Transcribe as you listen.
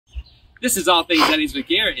This is All Things Eddies with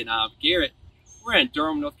Garrett, and Garrett, we're in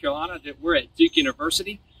Durham, North Carolina. We're at Duke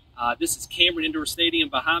University. This is Cameron Indoor Stadium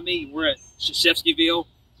behind me. We're at Shashevskyville.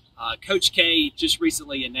 Coach K just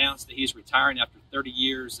recently announced that he's retiring after 30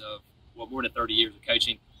 years of, well, more than 30 years of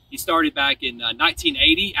coaching. He started back in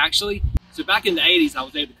 1980, actually. So back in the 80s, I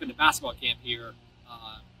was able to come to basketball camp here,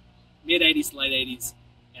 mid-80s to late 80s,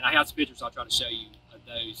 and I have some pictures I'll try to show you of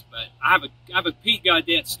those. But I have a Pete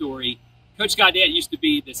Gaudet story. Coach Gaudet used to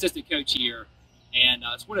be the assistant coach here, and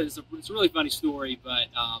it's a really funny story, but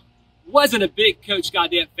wasn't a big Coach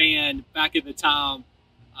Gaudet fan back at the time.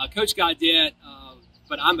 Coach Gaudet,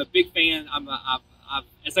 but I'm a big fan.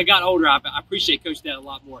 As I got older, I appreciate Coach Gaudet a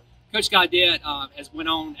lot more. Coach Gaudet has went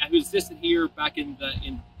on. He was assistant here back in the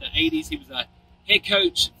 80s. He was a head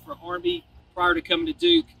coach for Army prior to coming to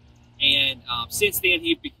Duke, and since then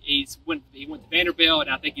he went to Vanderbilt, and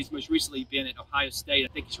I think he's most recently been at Ohio State.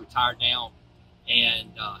 I think he's retired now, and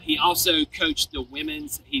he also coached the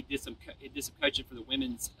women's. He did some coaching for the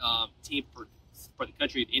women's team for the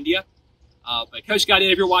country of India. But Coach Gaudet,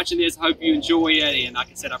 if you're watching this, I hope you enjoy it, and like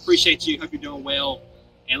I said, I appreciate you. Hope you're doing well.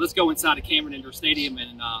 And let's go inside the Cameron Indoor Stadium,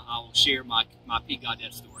 and I'll share my Pete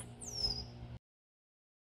Gaudet story.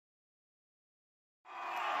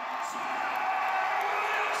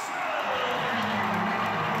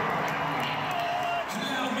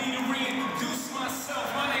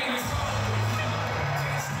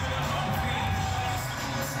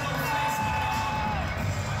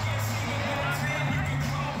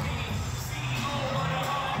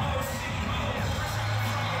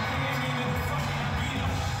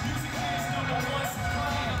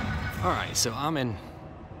 All right, so I'm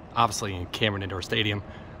obviously in Cameron Indoor Stadium,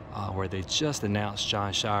 where they just announced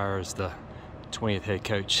Jon Schyer as the 20th head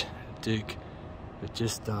coach at Duke. But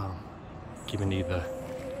just giving you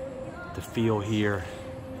the feel here,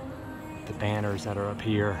 the banners that are up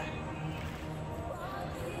here,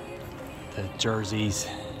 the jerseys,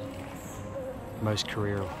 most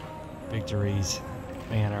career victories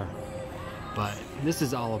banner. But this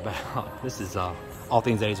is all about, this is All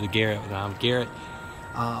Things Eddies with Garrett, and I'm Garrett.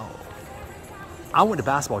 I went to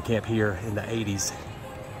basketball camp here in the 80s,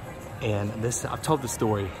 and I've told this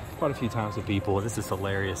story quite a few times to people. This is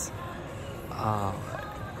hilarious.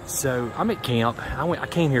 So I'm at camp. I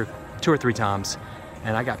came here 2 or 3 times,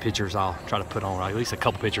 and I got pictures I'll try to put on, at least a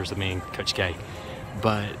couple pictures of me and Coach K.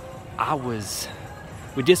 But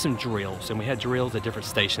we did some drills, and we had drills at different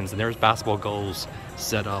stations, and there was basketball goals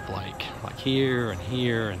set up like here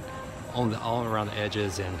and all around the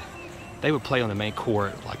edges, and they would play on the main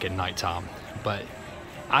court like at nighttime. But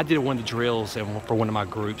I did one of the drills, and for one of my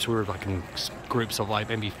groups, we were like in groups of like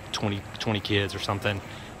maybe 20 kids or something,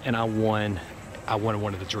 and I won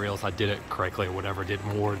one of the drills. I did it correctly or whatever, did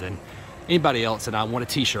more than anybody else, and I won a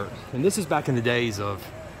t-shirt. And this is back in the days of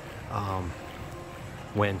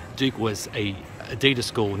when Duke was a Adidas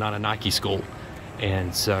school, not a Nike school.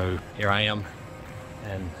 And so here I am,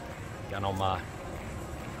 and got on my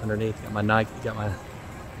underneath, got my Nike, got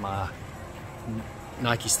my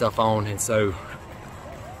Nike stuff on, and so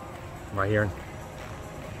I'm right here in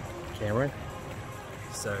Cameron.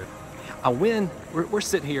 So we're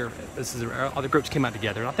sitting here. This is all the groups came out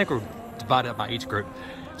together, and I think we're divided up by each group.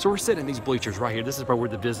 So we're sitting in these bleachers right here. This is where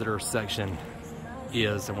the visitor section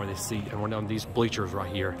is, and where they see, and we're on these bleachers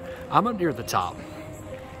right here. I'm up near the top.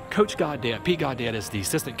 Coach Gaudet, Pete Gaudet, is the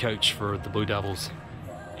assistant coach for the Blue Devils,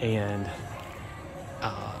 and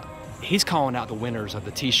he's calling out the winners of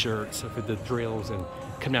the t-shirts for the drills, and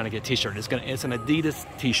come down and get a t-shirt. It's an Adidas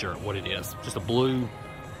t-shirt, what it is. Just a blue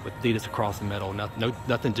with Adidas across the middle.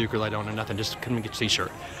 Nothing Duke related on it, nothing, just come and get your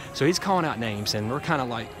t-shirt. So he's calling out names, and we're kind of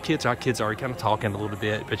like our kids are kind of talking a little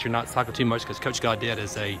bit, but you're not talking too much because Coach Gaudet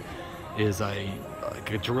is a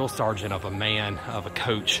drill sergeant of a man, of a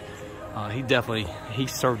coach. He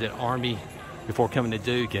served at Army before coming to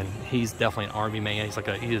Duke, and he's definitely an Army man.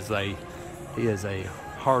 He is a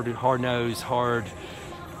hard-nosed,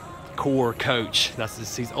 hard-core coach.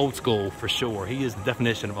 He's old school for sure. He is the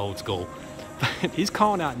definition of old school. He's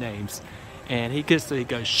calling out names, and he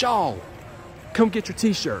goes, "Shaw, come get your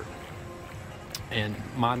t-shirt." And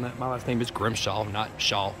my last name is Grimshaw, not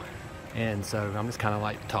Shaw. And so I'm just kind of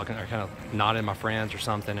like talking, or kind of nodding at my friends or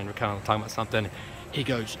something, and we're kind of talking about something. He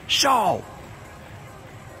goes, "Shaw,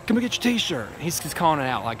 come and get your t-shirt." He's calling it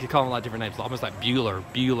out, like he's calling a lot of different names, almost like Bueller.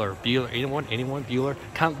 Anyone, Bueller,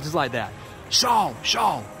 kind of just like that. Shaw.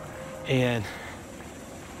 And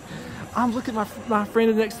I'm looking at my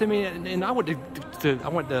friend next to me, and I went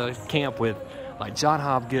to camp with like John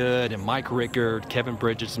Hobgood and Mike Rickard, Kevin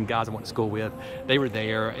Bridges, some guys I went to school with. They were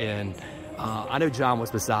there, and I know John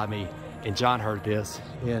was beside me, and John heard this,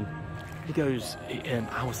 and He goes, and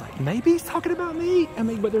I was like, maybe he's talking about me. I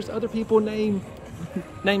mean, but there's other people named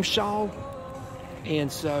Shaw. And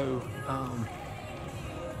so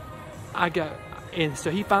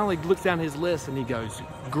so he finally looks down his list and he goes,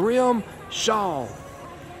 Grim Shaw.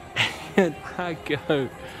 And I go,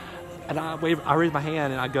 and I raise my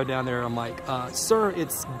hand and I go down there and I'm like, sir,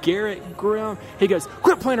 it's Garrett Grim. He goes,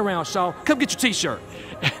 quit playing around, Shaw. Come get your t-shirt.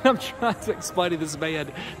 And I'm trying to explain to this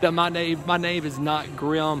man that my name is not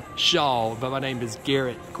Grim Shaw, but my name is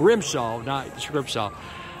Garrett Grimshaw, not Grimshaw.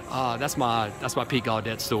 That's my Pete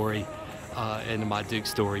Gaudet story and my Duke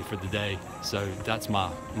story for the day. So that's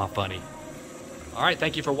my funny. All right,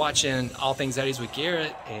 thank you for watching All Things 80s with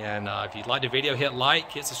Garrett. And if you liked the video, hit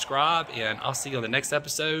like, hit subscribe, and I'll see you on the next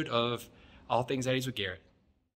episode of All Things 80s with Garrett.